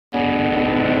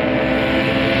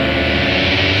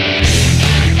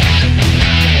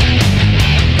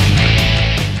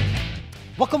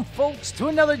folks, to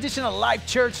another edition of Life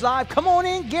Church Live. Come on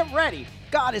in, get ready.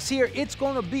 God is here. It's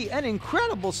going to be an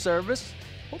incredible service.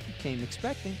 Hope you came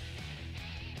expecting.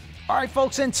 All right,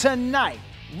 folks, and tonight,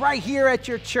 right here at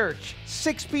your church,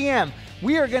 6 p.m.,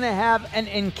 we are going to have an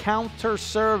encounter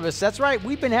service. That's right.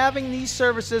 We've been having these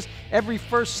services every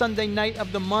first Sunday night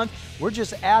of the month. We're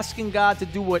just asking God to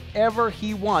do whatever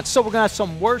He wants. So we're going to have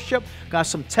some worship, we're going to have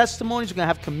some testimonies, we're going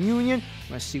to have communion. We're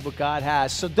going to see what God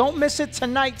has. So don't miss it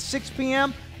tonight, 6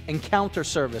 p.m., encounter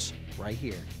service right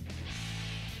here.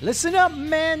 Listen up,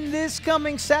 men, this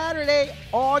coming Saturday,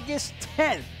 August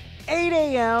 10th, 8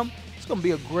 a.m., it's going to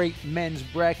be a great men's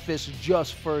breakfast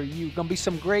just for you. Going to be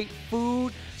some great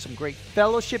food, some great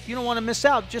fellowship. You don't want to miss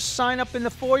out. Just sign up in the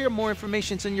foyer. More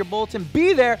information's in your bulletin.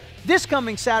 Be there this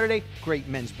coming Saturday. Great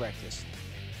men's breakfast.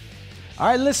 All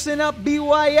right, listen up,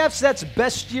 BYFs. That's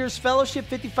Best Years Fellowship,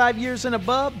 55 years and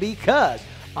above, because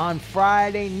on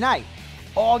Friday night,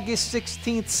 August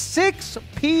 16th, 6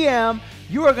 p.m.,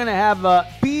 you are going to have a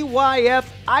BYF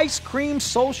ice cream,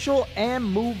 social, and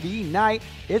movie night.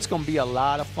 It's going to be a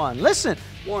lot of fun. Listen,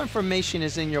 more information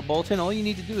is in your bulletin. All you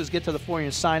need to do is get to the foyer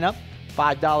and sign up.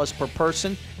 $5 per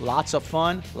person. Lots of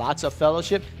fun, lots of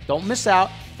fellowship. Don't miss out.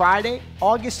 Friday,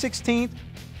 August 16th,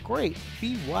 great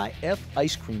BYF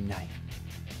ice cream night.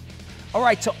 All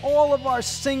right, to all of our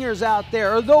singers out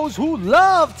there, or those who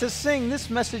love to sing, this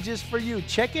message is for you.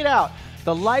 Check it out.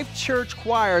 The Life Church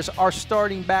choirs are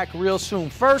starting back real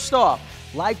soon. First off,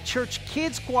 Life Church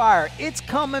Kids Choir, it's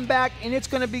coming back and it's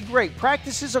going to be great.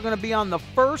 Practices are going to be on the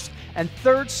first and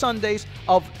third Sundays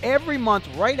of every month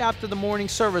right after the morning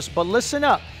service. But listen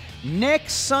up.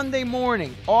 Next Sunday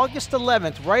morning, August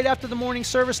 11th, right after the morning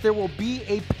service, there will be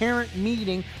a parent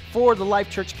meeting for the Life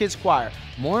Church Kids Choir.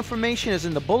 More information is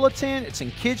in the bulletin. It's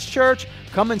in Kids Church.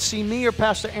 Come and see me or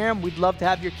Pastor Aaron. We'd love to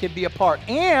have your kid be a part.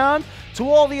 And to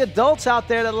all the adults out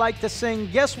there that like to sing,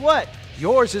 guess what?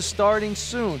 Yours is starting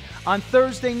soon. On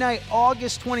Thursday night,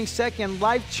 August 22nd,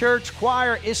 Life Church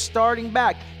Choir is starting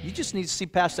back. You just need to see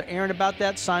Pastor Aaron about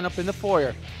that. Sign up in the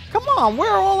foyer. Come on,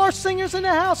 where are all our singers in the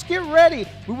house? Get ready.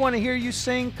 We want to hear you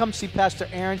sing. Come see Pastor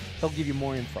Aaron. He'll give you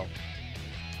more info.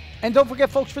 And don't forget,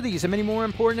 folks, for these and many more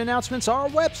important announcements, our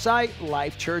website,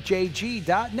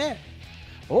 lifechurchag.net,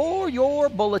 or your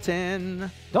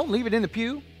bulletin. Don't leave it in the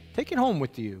pew. Take it home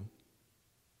with you.